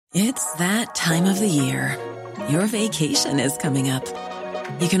It's that time of the year. Your vacation is coming up.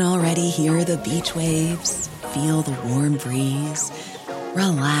 You can already hear the beach waves, feel the warm breeze,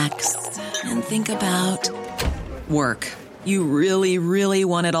 relax, and think about work. You really, really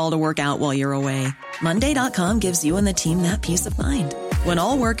want it all to work out while you're away. Monday.com gives you and the team that peace of mind. When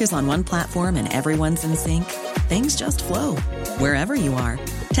all work is on one platform and everyone's in sync, things just flow. Wherever you are,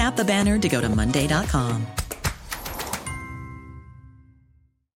 tap the banner to go to Monday.com.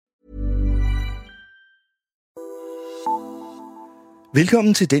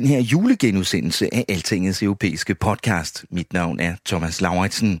 Velkommen til den her julegenudsendelse af Altingets europæiske podcast. Mit navn er Thomas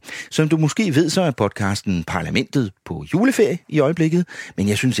Lauritsen. Som du måske ved, så er podcasten Parlamentet på juleferie i øjeblikket, men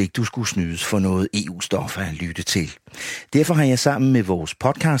jeg synes ikke, du skulle snydes for noget EU-stof at lytte til. Derfor har jeg sammen med vores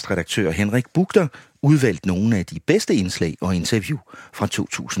podcastredaktør Henrik Bugter udvalgt nogle af de bedste indslag og interview fra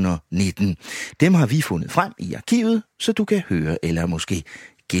 2019. Dem har vi fundet frem i arkivet, så du kan høre eller måske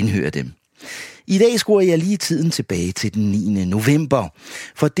genhøre dem. I dag skruer jeg lige tiden tilbage til den 9. november,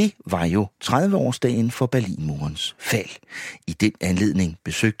 for det var jo 30-årsdagen for Berlinmurens fald. I den anledning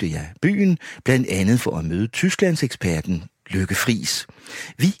besøgte jeg byen, blandt andet for at møde Tysklands eksperten Lykke Friis.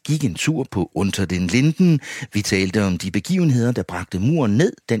 Vi gik en tur på Unter den Linden. Vi talte om de begivenheder, der bragte muren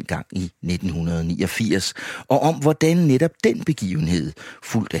ned dengang i 1989, og om hvordan netop den begivenhed,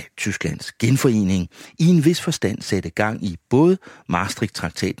 fulgt af Tysklands genforening, i en vis forstand satte gang i både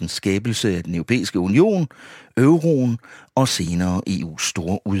Maastricht-traktatens skabelse af den europæiske union, euroen og senere EU's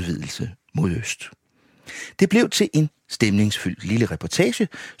store udvidelse mod øst. Det blev til en stemningsfyldt lille reportage,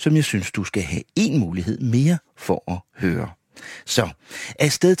 som jeg synes, du skal have en mulighed mere for at høre. Så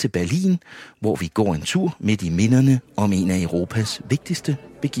afsted til Berlin, hvor vi går en tur midt i minderne om en af Europas vigtigste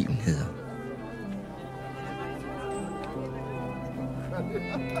begivenheder.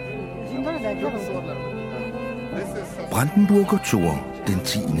 Brandenburger Tor den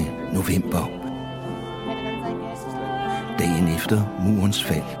 10. november. Dagen efter murens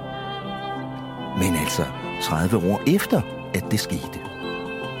fald. Men altså 30 år efter, at det skete.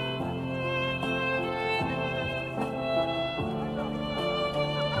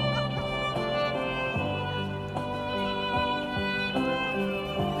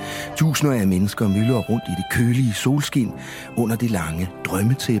 Tusinder af mennesker myldrer rundt i det kølige solskin under det lange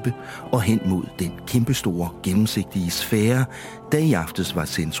drømmetæppe og hen mod den kæmpestore gennemsigtige sfære, der i aftes var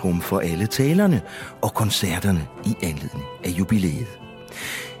centrum for alle talerne og koncerterne i anledning af jubilæet.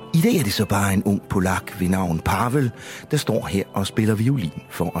 I dag er det så bare en ung polak ved navn Pavel, der står her og spiller violin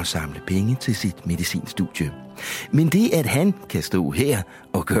for at samle penge til sit medicinstudie. Men det, at han kan stå her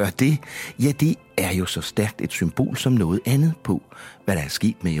og gøre det, ja, det er jo så stærkt et symbol som noget andet på, hvad der er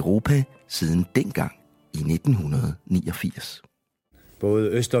sket med Europa siden dengang i 1989. Både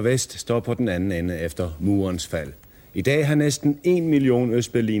øst og vest står på den anden ende efter murens fald. I dag har næsten 1 million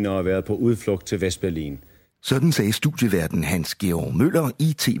østberlinere været på udflugt til Vestberlin. Sådan sagde studieværten Hans Georg Møller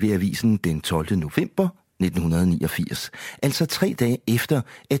i TV-avisen den 12. november 1989. Altså 3 dage efter,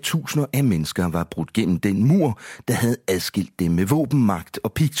 at tusinder af mennesker var brudt gennem den mur, der havde adskilt dem med våbenmagt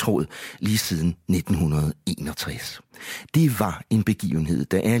og pigtråd lige siden 1961. Det var en begivenhed,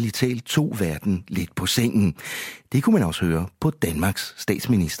 der ærligt talt tog verden lidt på sengen. Det kunne man også høre på Danmarks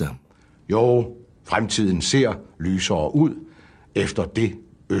statsminister. Jo, fremtiden ser lysere ud efter det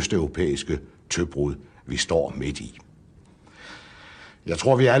østeuropæiske tøbrud, vi står midt i. Jeg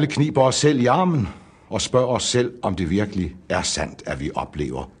tror, vi alle kniber os selv i armen og spørger os selv, om det virkelig er sandt, at vi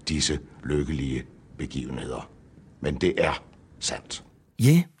oplever disse lykkelige begivenheder. Men det er sandt.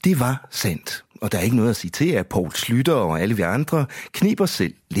 Ja, det var sandt. Og der er ikke noget at sige til, at Poul Schlüter og alle vi andre kniber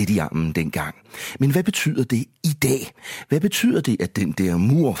selv lidt i armen dengang. Men hvad betyder det i dag? Hvad betyder det, at den der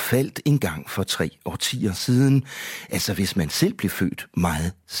mur faldt en gang for 3 årtier siden? Altså hvis man selv blev født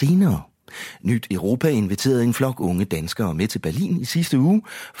meget senere. Nyt Europa inviterede en flok unge danskere med til Berlin i sidste uge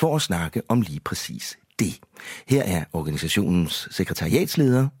for at snakke om lige præcis det. Her er organisationens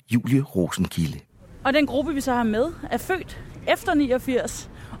sekretariatsleder Julie Rosenkilde. Og den gruppe, vi så har med, er født efter 89,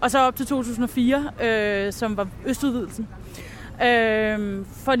 og så op til 2004, som var østudvidelsen.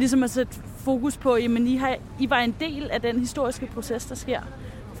 For ligesom at sætte fokus på, at I var en del af den historiske proces, der sker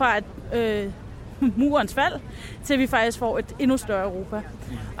fra at murens fald, til vi faktisk får et endnu større Europa.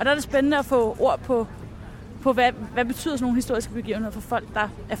 Og der er det spændende at få ord på hvad betyder sådan nogle historiske begivenheder for folk, der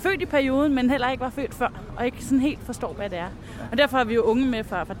er født i perioden, men heller ikke var født før, og ikke sådan helt forstår, hvad det er. Og derfor har vi jo unge med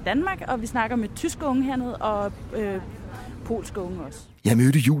fra Danmark, og vi snakker med tyske unge hernede, og polske unge også. Jeg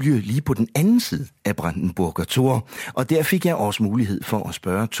mødte Julie lige på den anden side af Brandenburger Tor, og der fik jeg også mulighed for at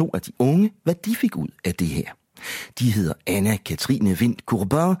spørge 2 af de unge, hvad de fik ud af det her. De hedder Anna-Katrine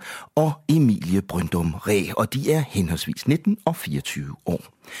Wind-Courbin og Emilie Brøndum Ræ, og de er henholdsvis 19 og 24 år.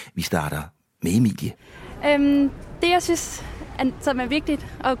 Vi starter med Emilie. Det, jeg synes, som er vigtigt,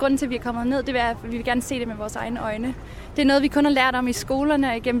 og grunden til, at vi er kommet ned, det er, at vi vil gerne se det med vores egne øjne. Det er noget, vi kun har lært om i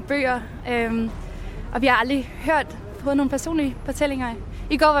skolerne og gennem bøger, og vi har aldrig fået nogle personlige fortællinger.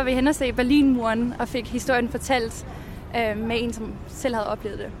 I går var vi hen og se Berlinmuren og fik historien fortalt med en, som selv havde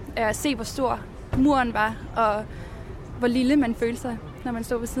oplevet det. At se, hvor stor muren var, og hvor lille man følte sig, når man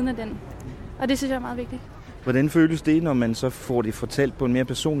stod ved siden af den. Og det synes jeg er meget vigtigt. Hvordan føles det, når man så får det fortalt på en mere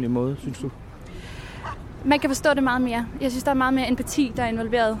personlig måde, synes du? Man kan forstå det meget mere. Jeg synes, der er meget mere empati, der er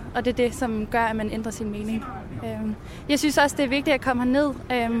involveret, og det er det, som gør, at man ændrer sin mening. Jeg synes også, det er vigtigt at komme herned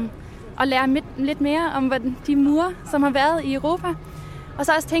og lære lidt mere om de mure, som har været i Europa. Og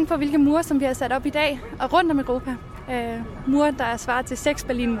så også tænke på, hvilke mure, som vi har sat op i dag og rundt om Europa. Mure, der er svaret til 6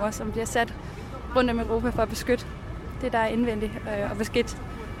 Berlinmure, som bliver sat rundt om Europa for at beskytte det, der er indvendigt og beskytte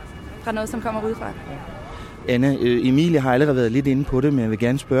fra noget, som kommer udefra. Anna, Emilie har allerede været lidt inde på det, men jeg vil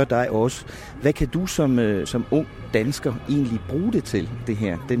gerne spørge dig også. Hvad kan du som ung dansker egentlig bruge det til, det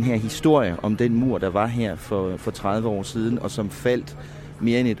her? Den her historie om den mur, der var her for 30 år siden, og som faldt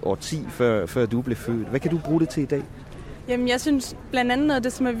mere end et årti før du blev født. Hvad kan du bruge det til i dag? Jamen, jeg synes blandt andet noget af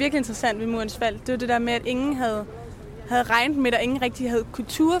det, som er virkelig interessant ved murens fald, det var det der med, at ingen havde regnet med, og ingen rigtig havde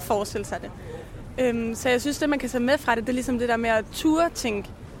kultur forestille sig det. Så jeg synes, det man kan tage med fra det, det er ligesom det der med at ture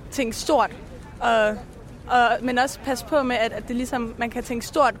tænke stort, men også passe på med, at det ligesom, man kan tænke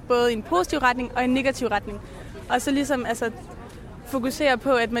stort både i en positiv retning og i en negativ retning. Og så ligesom fokusere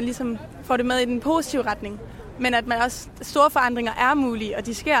på, at man ligesom får det med i den positive retning, men at man også, store forandringer er mulige, og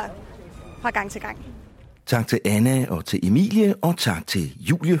de sker fra gang til gang. Tak til Anna og til Emilie, og tak til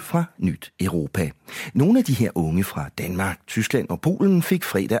Julie fra Nyt Europa. Nogle af de her unge fra Danmark, Tyskland og Polen fik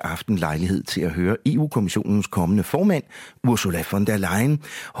fredag aften lejlighed til at høre EU-kommissionens kommende formand, Ursula von der Leyen,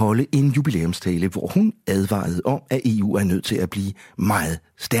 holde en jubilæumstale, hvor hun advarede om, at EU er nødt til at blive meget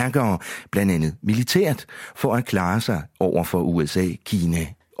stærkere, blandt andet militært, for at klare sig over for USA, Kina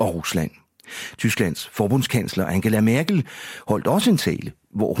og Rusland. Tysklands forbundskansler Angela Merkel holdt også en tale,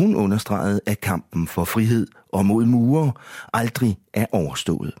 hvor hun understregede, at kampen for frihed og mod mure aldrig er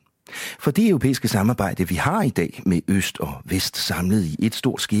overstået. For det europæiske samarbejde, vi har i dag med Øst og Vest samlet i et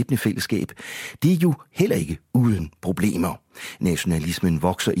stort skæbnefællesskab, det er jo heller ikke uden problemer. Nationalismen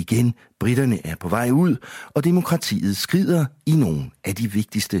vokser igen, britterne er på vej ud, og demokratiet skrider i nogle af de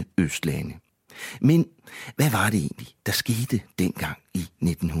vigtigste østlande. Men hvad var det egentlig, der skete dengang i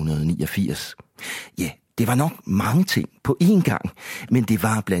 1989? Ja, det var nok mange ting på én gang, men det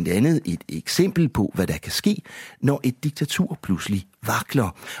var blandt andet et eksempel på, hvad der kan ske, når et diktatur pludselig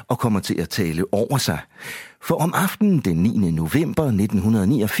vakler og kommer til at tale over sig. For om aftenen den 9. november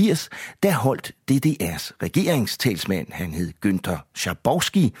 1989, der holdt DDR's regeringstalsmand, han hed Günther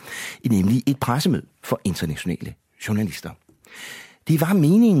Schabowski, nemlig et pressemøde for internationale journalister. Det var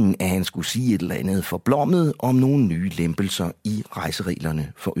meningen, at han skulle sige et eller andet forblommet om nogle nye lempelser i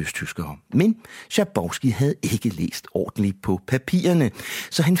rejsereglerne for østtyskere. Men Schabowski havde ikke læst ordentligt på papirerne,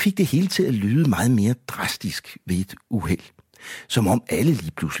 så han fik det hele til at lyde meget mere drastisk ved et uheld. Som om alle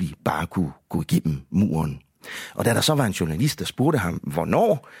lige pludselig bare kunne gå igennem muren. Og da der så var en journalist, der spurgte ham,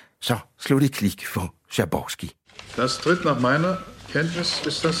 hvornår, så slog det klik for Schabowski. Das tritt nach meiner Kenntnis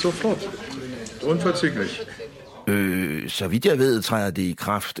ist das sofort. Unverzüglich. Så vidt jeg ved, træder det i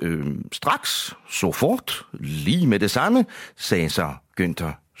kraft straks, sofort, lige med det samme, sagde så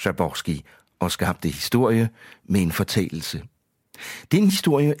Günther Schabowski og skabte historie med en fortælling. Den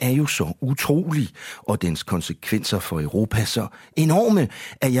historie er jo så utrolig, og dens konsekvenser for Europa så enorme,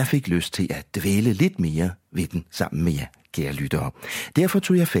 at jeg fik lyst til at dvæle lidt mere ved den sammen med jer, kære lyttere. Derfor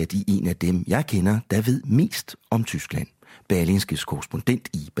tog jeg fat i en af dem, jeg kender, der ved mest om Tyskland. Berlingskes korrespondent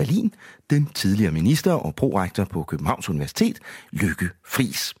i Berlin, den tidligere minister og prorektor på Københavns Universitet, Lykke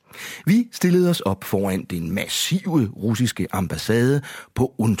Friis. Vi stillede os op foran den massive russiske ambassade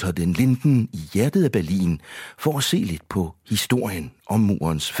på Unter den Linden i hjertet af Berlin for at se lidt på historien om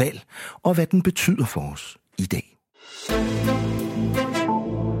murens fald og hvad den betyder for os i dag.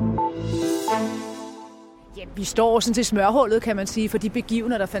 Vi står sådan til smørhullet, kan man sige, for de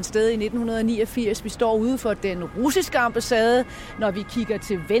begivenheder, der fandt sted i 1989. Vi står ude for den russiske ambassade. Når vi kigger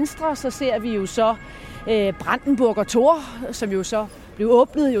til venstre, så ser vi jo så Brandenburger Tor, som jo så blev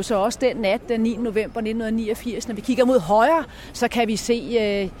åbnet jo så også den nat, den 9. november 1989. Når vi kigger mod højre, så kan vi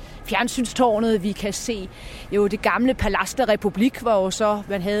se fjernsynstårnet, vi kan se jo det gamle Palast der Republik, hvor jo så,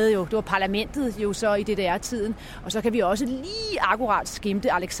 man havde jo, det var parlamentet jo så i DDR-tiden, og så kan vi også lige akkurat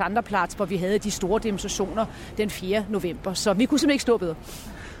skimte Alexanderplatz, hvor vi havde de store demonstrationer den 4. november, så vi kunne simpelthen ikke stå bedre.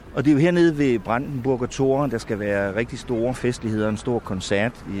 Og det er jo hernede ved Brandenburger Tor, der skal være rigtig store festligheder, en stor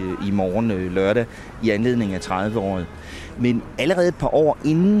koncert i morgen lørdag i anledning af 30-året. Men allerede et par år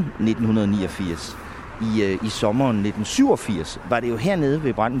inden 1989, i sommeren 1987, var det jo hernede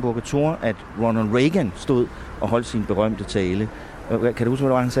ved Brandenburger Tor, at Ronald Reagan stod og holdt sin berømte tale. Kan du huske,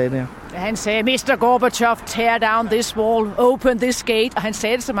 hvad han sagde der? Ja, han sagde, Mr. Gorbachev, tear down this wall, open this gate. Og han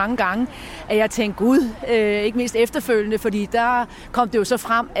sagde det så mange gange, at jeg tænkte, Gud, ikke mindst efterfølgende, fordi der kom det jo så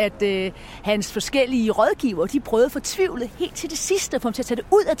frem, at hans forskellige rådgivere, de prøvede at fortvivle helt til det sidste, for ham til at tage det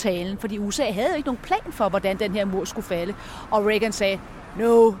ud af talen, fordi USA havde jo ikke nogen plan for, hvordan den her mur skulle falde. Og Reagan sagde,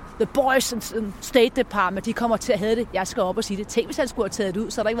 no, the boys in State Department, de kommer til at have det. Jeg skal op og sige det. Tænk, hvis han skulle have taget det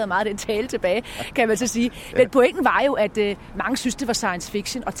ud, så har der ikke været meget af den tale tilbage, kan man så sige. Men pointen var jo, at mange synes, det var science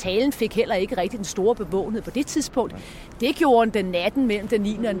fiction, og talen fik heller ikke rigtig den store bevågenhed på det tidspunkt. Det gjorde den natten mellem den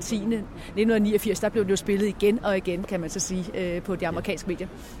 9. og den 10. 1989. Der blev det jo spillet igen og igen, kan man så sige, på de amerikanske medier.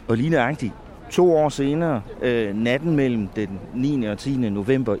 Og lige nøjagtigt, 2 år senere, natten mellem den 9. og 10.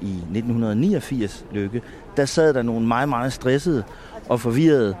 november i 1989, Lykke, der sad der nogle meget, meget stressede og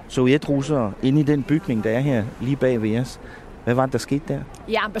forvirrede sovjetrussere inde i den bygning, der er her lige bag ved os. Hvad var det, der skete der?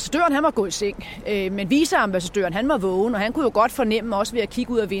 Ja, ambassadøren han var gået i seng, men viceambassadøren han var vågen, og han kunne jo godt fornemme også ved at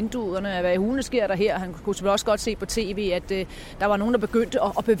kigge ud af vinduerne, hvad hulene sker der her. Han kunne selvfølgelig også godt se på tv, at der var nogen, der begyndte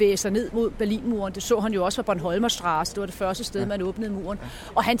at bevæge sig ned mod Berlinmuren. Det så han jo også fra Bornholmerstraße. Det var det første sted, man åbnede muren.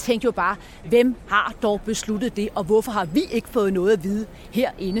 Og han tænkte jo bare, hvem har dog besluttet det, og hvorfor har vi ikke fået noget at vide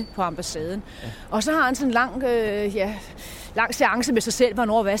herinde på ambassaden? Og så har han sådan en lang seance med sig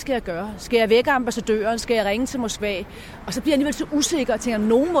selv, hvad skal jeg gøre? Skal jeg vække ambassadøren? Skal jeg ringe til Moskva? Og så bliver han alligevel så usikker og tænker, at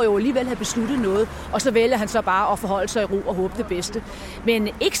nogen må jo alligevel have besluttet noget, og så vælger han så bare at forholde sig i ro og håbe det bedste. Men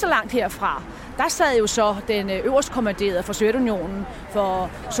ikke så langt herfra, der sad jo så den øverstkommanderede for Sovjetunionen for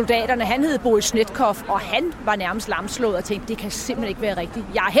soldaterne. Han hed Boris Snetkov, og han var nærmest lamslået og tænkte, det kan simpelthen ikke være rigtigt.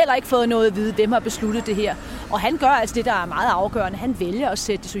 Jeg har heller ikke fået noget at vide, hvem har besluttet det her. Og han gør altså det, der er meget afgørende. Han vælger at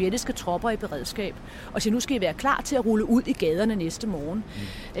sætte de sovjetiske tropper i beredskab. Og siger, nu skal I være klar til at rulle ud i gaderne næste morgen.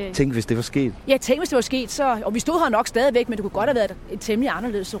 Tænk, hvis det var sket. Ja, tænk, hvis det var sket. Og vi stod her nok stadigvæk, men det kunne godt have været et temmelig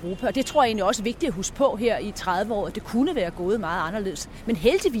anderledes Europa. Og det tror jeg egentlig også er vigtigt at huske på her i 30 år, at det kunne være gået meget anderledes. Men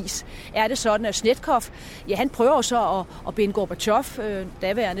heldigvis er det sådan, at Snetkov, ja, han prøver jo så at binde Gorbachev,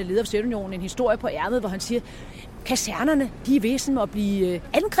 daværende leder af Sovjetunionen, en historie på ærmet, hvor han siger, kasernerne, de er ved at blive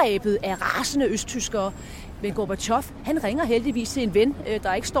angrebet af rasende østtyskere. Men Gorbachev, han ringer heldigvis til en ven,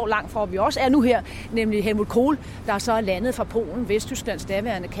 der ikke står langt fra, hvor vi også er nu her, nemlig Helmut Kohl, der så er landet fra Polen, Vesttysklands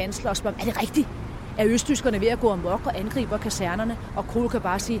daværende kansler, og spørger, er det rigtigt? Er østtyskerne ved at gå amok og angriber kasernerne? Og Kohl kan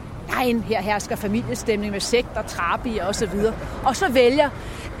bare sige, nej, her hersker familiestemning med sekt og trabi og så videre. Og så vælger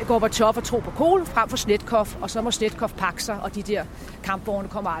Gorbachev at tro på Kohl frem for Snetkov, og så må Snetkov pakke sig, og de der kampvogne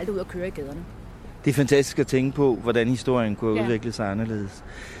kommer aldrig ud og køre i gaderne. Det er fantastisk at tænke på, hvordan historien kunne udvikle sig anderledes.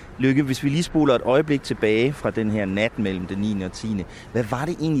 Lykke, hvis vi lige spoler et øjeblik tilbage fra den her nat mellem den 9. og 10. Hvad var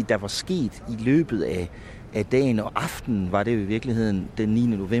det egentlig, der var sket i løbet af dagen og aftenen, var det jo i virkeligheden den 9.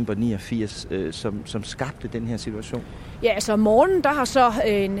 november 89, som skabte den her situation? Ja, altså om morgenen, der har så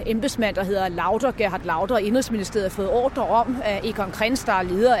en embedsmand, der hedder Gerhard Lauder, og Indrigsministeriet fået ordre om, at Egon Krenz, der er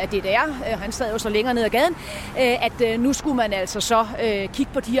leder af DDR, han sad jo så længere ned ad gaden, at nu skulle man altså så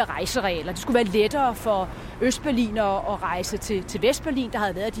kigge på de her rejseregler. Det skulle være lettere for østberlinere at rejse til Vestberlin. Der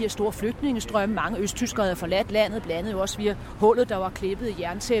havde været de her store flygtningestrømme. Mange østtyskere havde forladt landet, blandt andet jo også via hullet, der var klippet i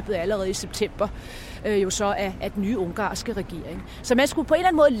jerntæppet allerede i september, jo så af den nye ungarske regering. Så man skulle på en eller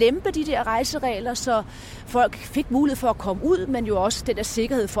anden måde lempe de der rejseregler, så folk fik mulighed for at komme ud, men jo også den der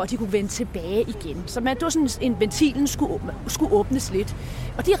sikkerhed for, at de kunne vende tilbage igen. Så det var sådan en ventilen skulle åbnes lidt.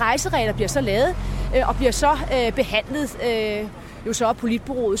 Og de rejseregler bliver så lavet, og bliver så behandlet jo så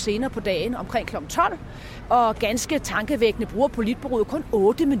politbureauet senere på dagen omkring kl. 12. Og ganske tankevækkende bruger politbureauet kun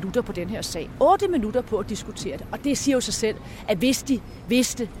 8 minutter på den her sag. 8 minutter på at diskutere det. Og det siger jo sig selv, at hvis de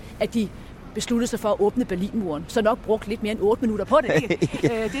vidste, at de besluttede sig for at åbne Berlinmuren, så nok brugt lidt mere end 8 minutter på det.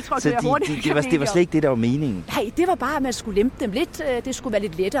 Det tror jeg, det var slet ikke det, der var meningen. Nej, det var bare, at man skulle lempe dem lidt. Det skulle være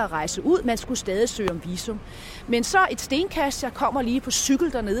lidt lettere at rejse ud. Man skulle stadig søge om visum. Men så et stenkast, jeg kommer lige på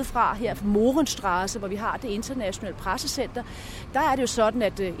cykel dernede fra, her fra Mohrenstraße, hvor vi har det internationale pressecenter. Der er det jo sådan,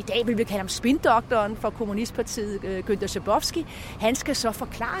 at i dag vil vi kalde ham spindoktoren for kommunistpartiet, Günther Schabowski. Han skal så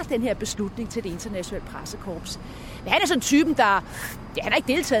forklare den her beslutning til det internationale pressekorps. Men han er sådan typen, der han har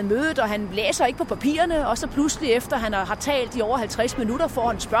ikke deltaget i mødet, og han læser ikke på papirerne, og så pludselig efter han har talt i over 50 minutter, får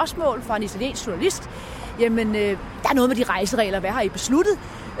han et spørgsmål fra en italiensk journalist. Jamen, der er noget med de rejseregler, hvad har I besluttet?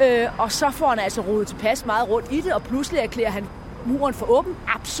 Og så får han altså rodet tilpas meget rundt i det, og pludselig erklærer han muren for åben,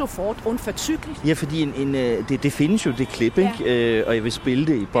 absolut unverzüglich. Ja, fordi det findes jo, det klip, ikke? Og jeg vil spille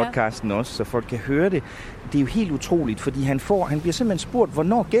det i podcasten også, så folk kan høre det. Det er jo helt utroligt, fordi han bliver simpelthen spurgt,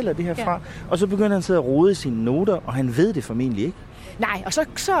 hvornår gælder det herfra? Og så begynder han at sidde og rode sine noter, og han ved det formentlig ikke. Nej, og så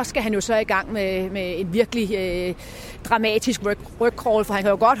skal han jo så i gang med en virkelig dramatisk rygcrawl, for han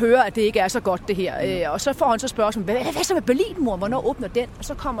kan jo godt høre, at det ikke er så godt det her. Og så får han så spørgsmål, hvad så med Berlinmuren? Hvornår åbner den? Og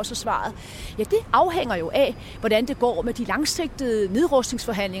så kommer så svaret. Ja, det afhænger jo af, hvordan det går med de langsigtede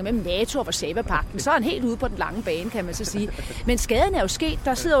nedrustningsforhandlinger mellem NATO og Warszawapagten. Så er han helt ude på den lange bane, kan man så sige. Men skaden er jo sket.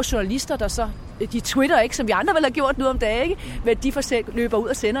 Der sidder jo journalister, der så de twitter ikke, som vi andre vel har gjort nu om dagen, ikke? Men de løber ud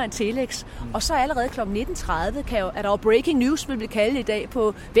og sender en telex. Og så allerede kl. 19.30 er der jo breaking news, vil vi kalde det i dag,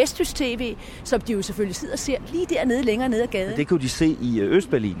 på Vesttysk TV, som de jo selvfølgelig sidder og ser lige dernede, længere nede ad gaden. Det kunne de se i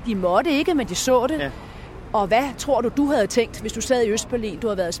Østberlin. De måtte ikke, men de så det. Ja. Og hvad tror du havde tænkt, hvis du sad i Østberlin, du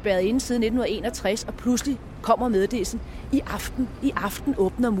har været spærret inde siden 1961, og pludselig kommer meddelelsen, i aften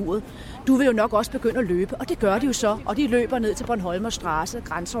åbner muret. Du vil jo nok også begynde at løbe, og det gør de jo så. Og de løber ned til Bornholmer Straße,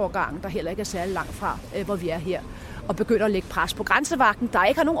 grænseovergangen, der heller ikke er særlig langt fra, hvor vi er her, og begynder at lægge pres på grænsevagten, der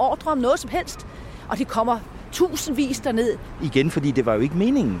ikke har nogen ordre om noget som helst. Og de kommer tusindvis derned. Igen, fordi det var jo ikke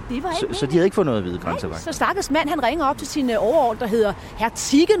meningen. Så de havde ikke fået noget at vide, grænsevagten. Så stakkels mand, han ringer op til sin overord, der hedder Herr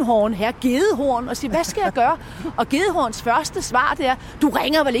Ziegenhorn, Herr Gedehorn, og siger, hvad skal jeg gøre? Og Gedehorns første svar, det er, du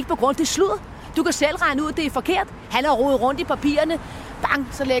ringer vel ikke på grund af det sludder? Du kan selv regne ud, det er forkert. Han har rodet rundt i papirerne. Bang,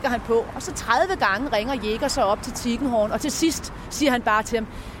 så lægger han på. Og så 30 gange ringer Jäger så op til Ziegenhorn, og til sidst siger han bare til ham,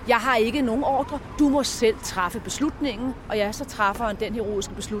 jeg har ikke nogen ordre, du må selv træffe beslutningen. Og ja, så træffer han den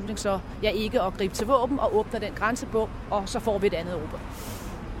heroiske beslutning, så jeg ikke at gribe til våben og åbner den grænsebom, og så får vi et andet Europa.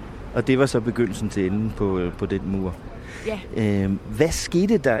 Og det var så begyndelsen til enden på den mur. Ja. Hvad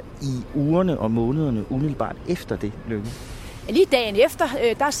skete der i ugerne og månederne umiddelbart efter det, Lykke? Lige dagen efter,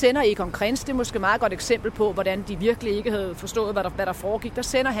 der sender Egon Krenz, det er måske et meget godt eksempel på, hvordan de virkelig ikke havde forstået, hvad der foregik. Der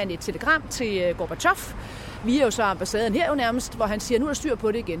sender han et telegram til Gorbatjov. Vi er jo så ambassaden her jo nærmest, hvor han siger, nu er der styr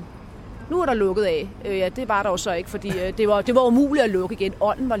på det igen. Nu er der lukket af. Ja, det var der jo så ikke, fordi det var umuligt at lukke igen.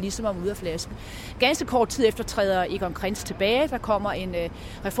 Ånden var ligesom om ude af flasken. Ganske kort tid efter træder Egon Krenz tilbage. Der kommer en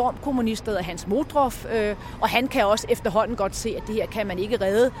reformkommunist, der hedder Hans Modrow, og han kan også efterhånden godt se, at det her kan man ikke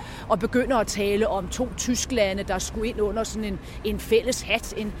redde, og begynder at tale om 2 Tysklande, der skulle ind under sådan en fælles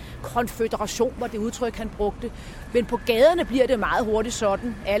hat, en konføderation, var det udtryk, han brugte. Men på gaderne bliver det meget hurtigt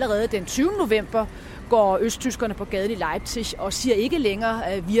sådan. Allerede den 20. november går østtyskerne på gaden i Leipzig og siger ikke længere,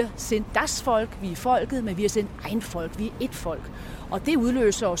 at vi sind das Volk, vi er folket, men vi er sind ein Volk, vi er et folk. Og det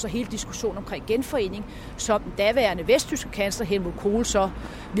udløser også hele diskussionen omkring genforening, som den daværende vesttyske kansler Helmut Kohl så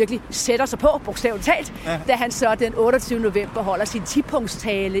virkelig sætter sig på, bogstaveligt talt, da han så den 28. november holder sin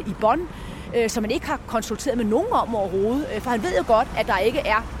 10-punktstale i Bonn, som man ikke har konsulteret med nogen om overhovedet, for han ved jo godt, at der ikke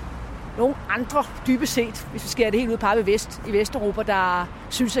er nogle andre, dybest set, hvis vi skærer det helt ud på i Vesteuropa, der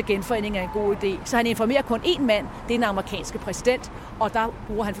synes, at genforening er en god idé. Så han informerer kun én mand, det er den amerikanske præsident, og der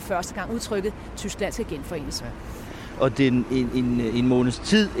bruger han for første gang udtrykket, Tyskland skal genforenes. Og en måneds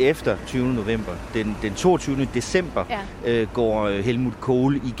tid efter 20. november, den 22. december, går Helmut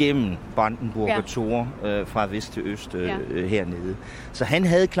Kohl igennem Brandenburger Tor fra vest til øst hernede. Så han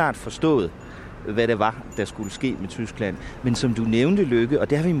havde klart forstået, hvad det var, der skulle ske med Tyskland. Men som du nævnte, Lykke, og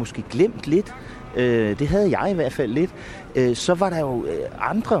det har vi måske glemt lidt, det havde jeg i hvert fald lidt, så var der jo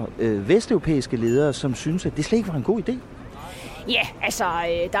andre vesteuropæiske ledere, som syntes, at det slet ikke var en god idé. Ja, altså,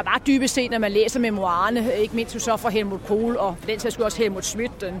 der var dybest set, når man læser memoirerne, ikke mindst jo så fra Helmut Kohl, og den sags skyld også Helmut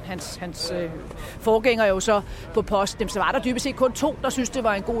Schmidt, hans forgænger jo så på posten, så var der dybest set kun 2, der synes det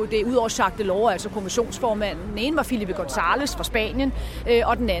var en god idé, udover Jacques Delors, altså kommissionsformanden. Den ene var Felipe González fra Spanien,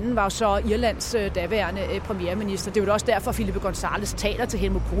 og den anden var så Irlands daværende premierminister. Det var også derfor, Felipe González taler til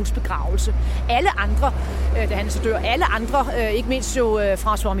Helmut Kohls begravelse. Alle andre, da han så dør, alle andre, ikke mindst jo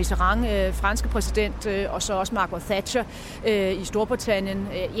François Mitterrand, franske præsident, og så også Margaret Thatcher, i Storbritannien,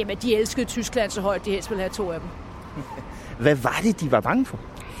 jamen de elskede Tyskland så højt, de helst ville have 2 af dem. Hvad var det, de var bange for?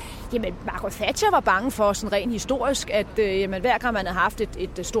 Jamen, Margaret Thatcher var bange for, sådan rent historisk, at hver gang man havde haft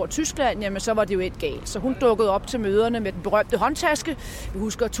et stort Tyskland, jamen, så var det jo et galt. Så hun dukkede op til møderne med den berømte håndtaske. Vi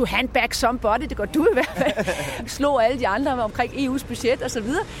husker to handbag somebody, det gør du i hvert fald. Slog alle de andre omkring EU's budget og så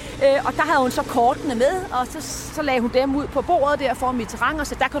videre. Og der havde hun så kortene med, og så lagde hun dem ud på bordet der for Mitterrand, og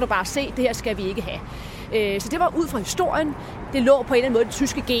så der kan du bare se, det her skal vi ikke have. Så det var ud fra historien. Det lå på en eller anden måde de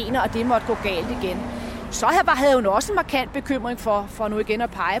tyske gener, og det måtte gå galt igen. Så havde hun også en markant bekymring for nu igen at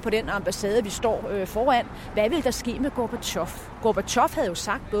pege på den ambassade, vi står foran. Hvad vil der ske med Gorbatjov? Gorbatjov havde jo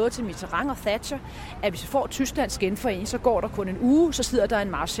sagt både til Mitterrand og Thatcher, at hvis vi får Tysklands genforening, så går der kun en uge, så sidder der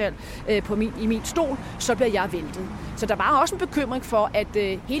en marshal i min stol, så bliver jeg væltet. Så der var også en bekymring for, at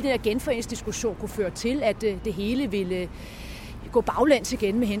hele den her genforeningsdiskussion kunne føre til, at det hele ville gå baglæns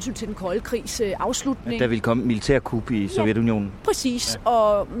igen med hensyn til den kolde krigs afslutning. Der ville komme militærkup i Sovjetunionen. Ja, præcis,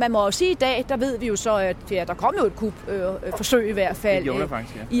 og man må jo sige i dag, der ved vi jo så, at der kom jo et forsøg i hvert fald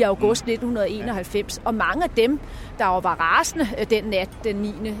i august 1991, og mange af dem, der jo var rasende den nat,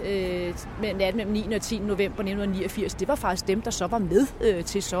 nat mellem 9. og 10. november 1989, det var faktisk dem, der så var med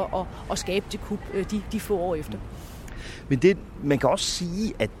til så at skabe det kup de få år efter. Men man kan også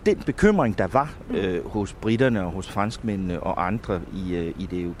sige, at den bekymring, der var hos britterne og hos franskmændene og andre i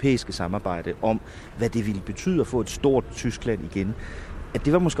det europæiske samarbejde om, hvad det ville betyde at få et stort Tyskland igen, at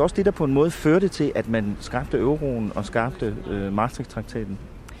det var måske også det, der på en måde førte til, at man skabte euroen og skabte Maastricht-traktaten.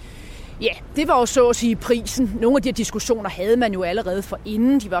 Ja, det var jo så at sige prisen. Nogle af de her diskussioner havde man jo allerede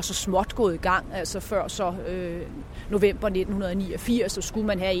forinden. De var så småt gået i gang, altså før så november 1989, så skulle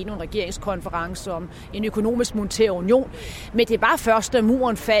man have endnu en regeringskonference om en økonomisk monetær union. Men det var først, da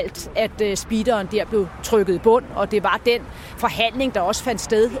muren faldt, at speederen der blev trykket i bund, og det var den forhandling, der også fandt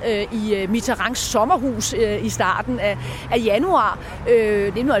sted i Mitterrands sommerhus i starten af januar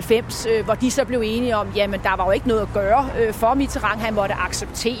 1990, hvor de så blev enige om, jamen der var jo ikke noget at gøre for Mitterrand. Han måtte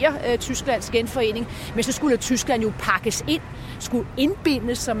acceptere Tysklands genforening, men så skulle Tyskland jo pakkes ind, skulle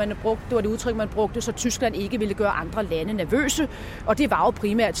indbindes, som man brugte, det var det udtryk, man brugte, så Tyskland ikke ville gøre andre lande nervøse, og det var jo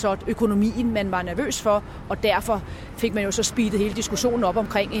primært så økonomien, man var nervøs for, og derfor fik man jo så speedet hele diskussionen op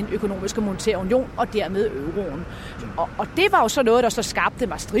omkring en økonomisk og monetær union, og dermed euroen. Og det var jo så noget, der så skabte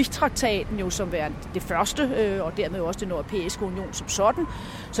Maastricht-traktaten, jo som var det første, og dermed også den europæiske union som sådan.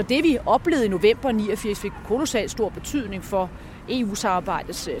 Så det vi oplevede i november 89 fik kolossalt stor betydning for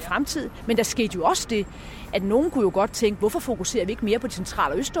EU-samarbejdets fremtid, men der skete jo også det, at nogen kunne jo godt tænke, hvorfor fokuserer vi ikke mere på de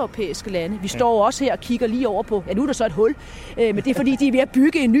centrale og østeuropæiske lande? Vi står også her og kigger lige over på, nu er der så et hul, men det er fordi, de er ved at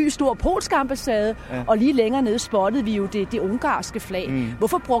bygge en ny stor polsk ambassade, og lige længere nede spottede vi jo det ungarske flag.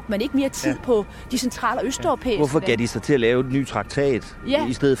 Hvorfor brugte man ikke mere tid på de centrale og østeuropæiske Hvorfor gav de sig til at lave en ny traktat,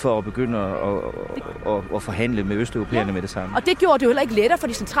 i stedet for at begynde at forhandle med østeuropæerne med det samme? Og det gjorde det jo heller ikke lettere for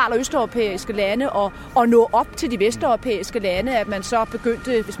de centrale og østeuropæiske lande at nå op til de vesteuropæiske lande, at man så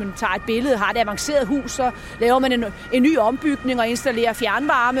begyndte, hvis man tager et billede, har det avanceret hus, så laver man en ny ombygning og installerer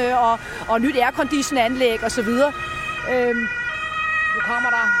fjernvarme og nyt airconditionanlæg osv. Nu kommer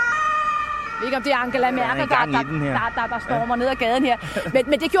der... Jeg ved ikke, om det er Angela Merkel, der stormer ned ad gaden her.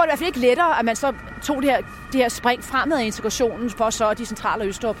 Men det gjorde det i hvert fald ikke lettere, at man så tog det her spring fremad af integrationen, for så at de centrale og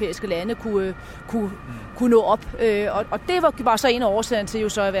østeuropæiske lande kunne nå op. Og det var så en af årsagerne til jo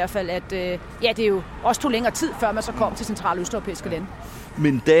så i hvert fald, at det jo også tog længere tid, før man så kom til centrale og østeuropæiske lande.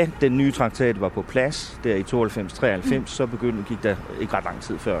 Men da den nye traktat var på plads, der i 92-93, så gik der ikke ret lang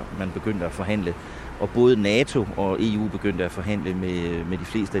tid før, man begyndte at forhandle. Og både NATO og EU begyndte at forhandle med de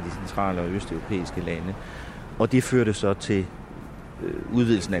fleste af de centrale og østeuropæiske lande. Og det førte så til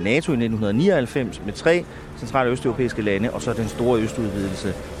udvidelsen af NATO i 1999 med 3 centrale og østeuropæiske lande, og så den store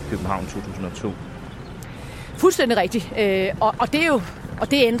østudvidelse København 2002. Fuldstændig rigtigt. Og det er jo...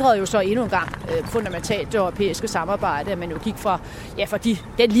 Og det ændrede jo så endnu en gang fundamentalt det europæiske samarbejde, at man jo gik fra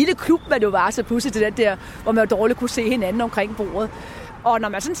den lille klub, man jo var, så pludselig til den der, hvor man jo dårligt kunne se hinanden omkring bordet. Og når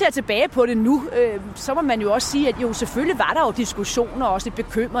man sådan ser tilbage på det nu, så må man jo også sige, at jo selvfølgelig var der jo diskussioner og også lidt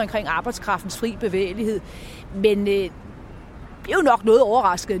bekymring omkring arbejdskraftens fri bevægelighed, men det er jo nok noget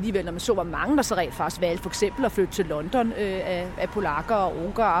overrasket alligevel, når man så, hvor mange der så rent faktisk valgte for eksempel at flytte til London af polakker og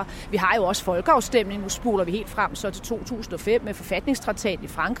ungarer. Vi har jo også folkeafstemning, nu spoler vi helt frem så til 2005 med forfatningstraktaten i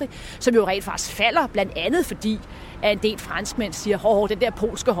Frankrig, som jo rent faktisk falder, blandt andet fordi at en del franskmænd siger, den der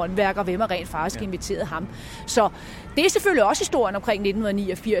polske håndværker, hvem har rent faktisk inviteret ham. Så det er selvfølgelig også historien omkring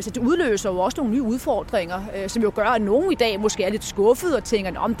 1989, at det udløser jo også nogle nye udfordringer, som jo gør, at nogen i dag måske er lidt skuffet og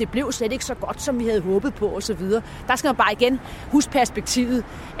tænker, om det blev slet ikke så godt, som vi havde håbet på osv. Der skal man bare igen huske perspektivet,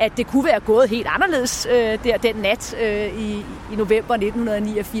 at det kunne være gået helt anderledes den nat i november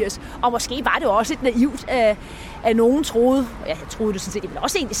 1989. Og måske var det også lidt naivt, at nogen troede, jeg troede det sådan set, men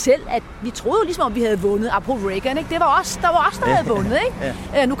også egentlig selv, at vi troede jo ligesom, om vi havde vundet apropos Reagan, ikke? Det var os, der havde vundet, ikke?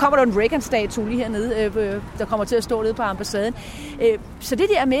 Ja. Nu kommer der en Reagan-statue lige hernede, der kommer til at stå nede på ambassaden. Så det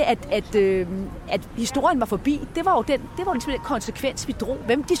der med, at historien var forbi, det var jo ligesom den konsekvens, vi drog.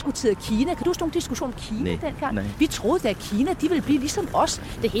 Hvem diskuterede Kina? Kan du huske nogle diskussioner om Kina dengang? Nej. Vi troede, at Kina, de ville blive ligesom os.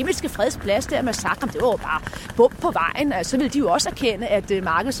 Det himmelske fredsplads der med Sakram, det var jo bare bump på vejen. Så ville de jo også erkende, at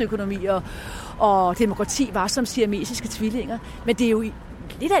markedsøkonomi og demokrati var som siamesiske tvillinger. Men det er jo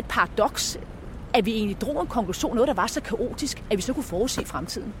lidt af et paradoks, at vi egentlig drog en konklusion, noget der var så kaotisk, at vi så kunne forudse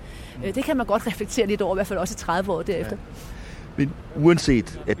fremtiden. Det kan man godt reflektere lidt over, i hvert fald også i 30 år derefter. Ja. Men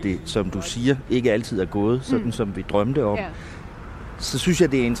uanset at det, som du siger, ikke altid er gået, sådan som vi drømte om, Så synes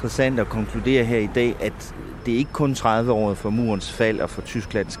jeg, det er interessant at konkludere her i dag, at det er ikke kun 30-året for murens fald og for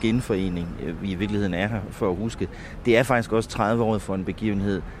Tysklands genforening, vi i virkeligheden er her for at huske. Det er faktisk også 30-året for en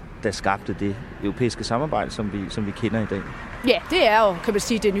begivenhed, der skabte det europæiske samarbejde, som vi kender i dag. Ja, det er jo, kan man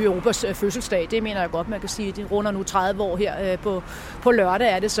sige, det nye Europas fødselsdag. Det mener jeg godt, man kan sige. Det runder nu 30 år her på lørdag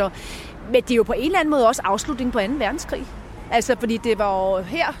er det så. Men det er jo på en eller anden måde også afslutningen på 2. verdenskrig. Altså, fordi det var jo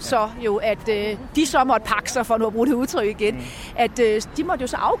her så jo, at de så måtte pakke sig, for nu at bruge det udtryk igen, at de måtte jo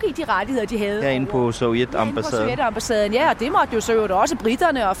så afgive de rettigheder, de havde. Herinde på Sovjetambassaden. Ja, og det måtte jo så jo også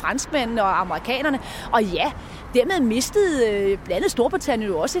briterne og franskmændene og amerikanerne. Og ja, dermed mistede blandt andet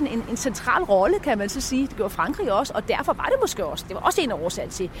Storbritannien jo også en central rolle, kan man så sige. Det gjorde Frankrig også, og derfor var det måske også. Det var også en af årsagen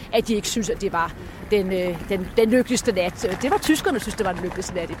til, at de ikke synes, at det var den lykkeligste nat. Det var tyskerne, synes, det var den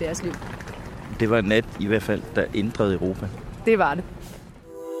lykkeligste nat i deres liv. Det var en nat i hvert fald, der ændrede Europa. Det var det.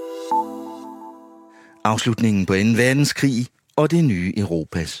 Afslutningen på 2. verdenskrig og det nye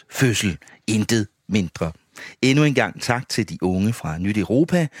Europas fødsel. Intet mindre. Endnu en gang tak til de unge fra Nyt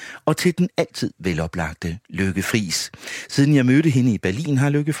Europa og til den altid veloplagte Lykke Friis. Siden jeg mødte hende i Berlin, har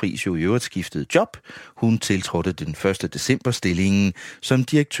Lykke Friis jo i øvrigt skiftet job. Hun tiltrådte den 1. december stillingen som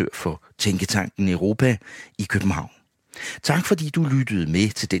direktør for Tænketanken Europa i København. Tak fordi du lyttede med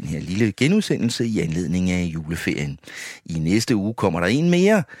til den her lille genudsendelse i anledning af juleferien. I næste uge kommer der en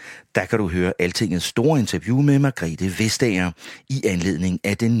mere. Der kan du høre Altingets store interview med Margrethe Vestager i anledning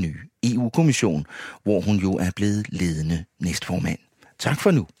af den nye EU-kommission, hvor hun jo er blevet ledende næstformand. Tak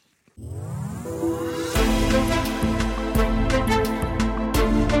for nu.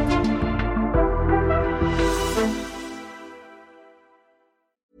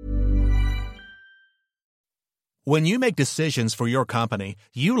 When you make decisions for your company,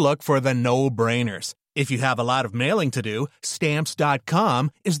 you look for the no-brainers. If you have a lot of mailing to do,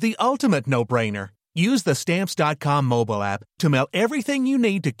 Stamps.com is the ultimate no-brainer. Use the Stamps.com mobile app to mail everything you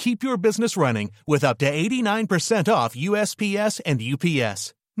need to keep your business running with up to 89% off USPS and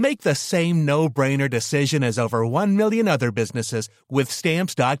UPS. Make the same no-brainer decision as over 1 million other businesses with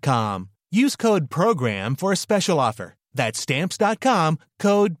Stamps.com. Use code PROGRAM for a special offer. That's Stamps.com,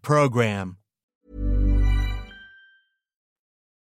 code PROGRAM.